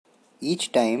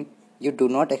Each time you do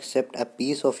not accept a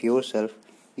piece of yourself,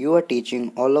 you are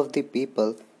teaching all of the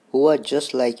people who are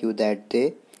just like you that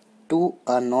they too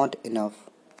are not enough.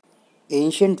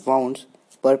 Ancient wounds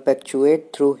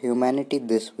perpetuate through humanity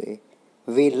this way.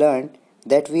 We learned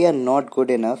that we are not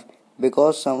good enough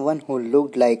because someone who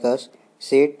looked like us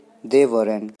said they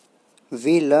weren't.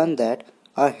 We learned that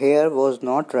our hair was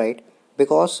not right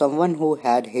because someone who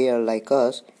had hair like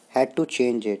us had to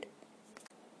change it.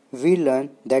 We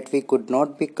learned that we could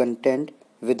not be content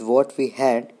with what we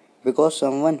had because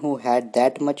someone who had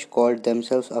that much called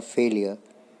themselves a failure.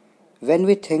 When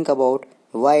we think about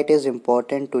why it is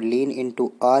important to lean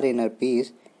into our inner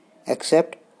peace,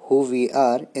 accept who we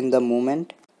are in the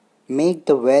moment, make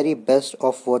the very best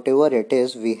of whatever it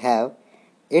is we have,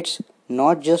 it's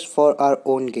not just for our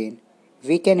own gain.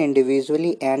 We can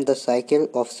individually end the cycle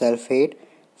of self hate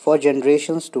for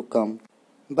generations to come,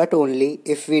 but only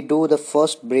if we do the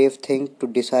first brave thing to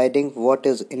deciding what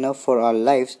is enough for our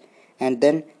lives and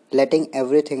then letting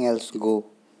everything else go.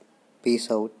 Peace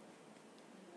out.